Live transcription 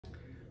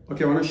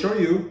Okay, I want to show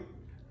you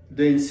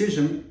the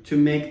incision to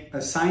make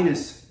a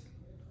sinus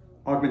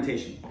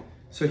augmentation.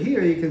 So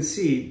here you can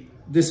see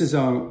this is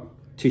our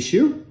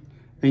tissue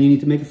and you need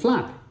to make a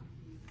flap.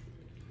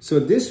 So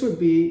this would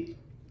be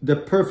the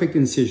perfect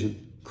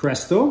incision.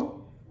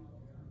 Crestal,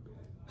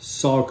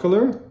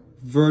 sulcular,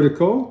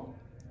 vertical,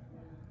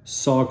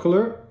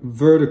 sulcular,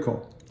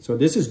 vertical. So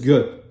this is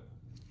good.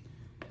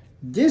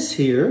 This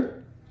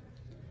here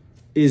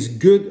is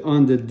good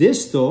on the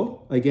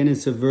distal. Again,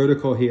 it's a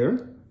vertical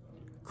here,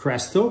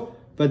 crestal,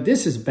 but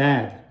this is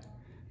bad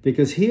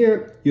because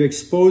here you're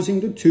exposing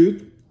the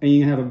tooth and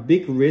you have a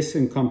big risk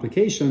and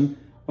complication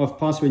of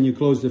possibly when you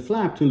close the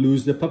flap to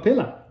lose the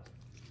papilla.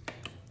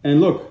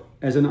 And look,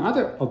 as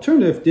another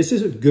alternative, this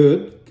is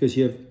good because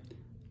you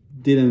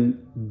did a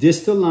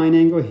distal line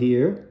angle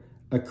here,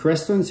 a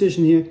crestal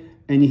incision here,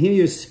 and here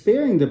you're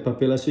sparing the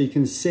papilla so you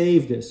can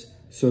save this.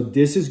 So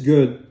this is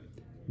good.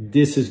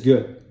 This is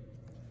good.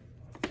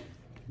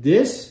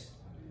 This,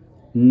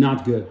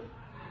 not good.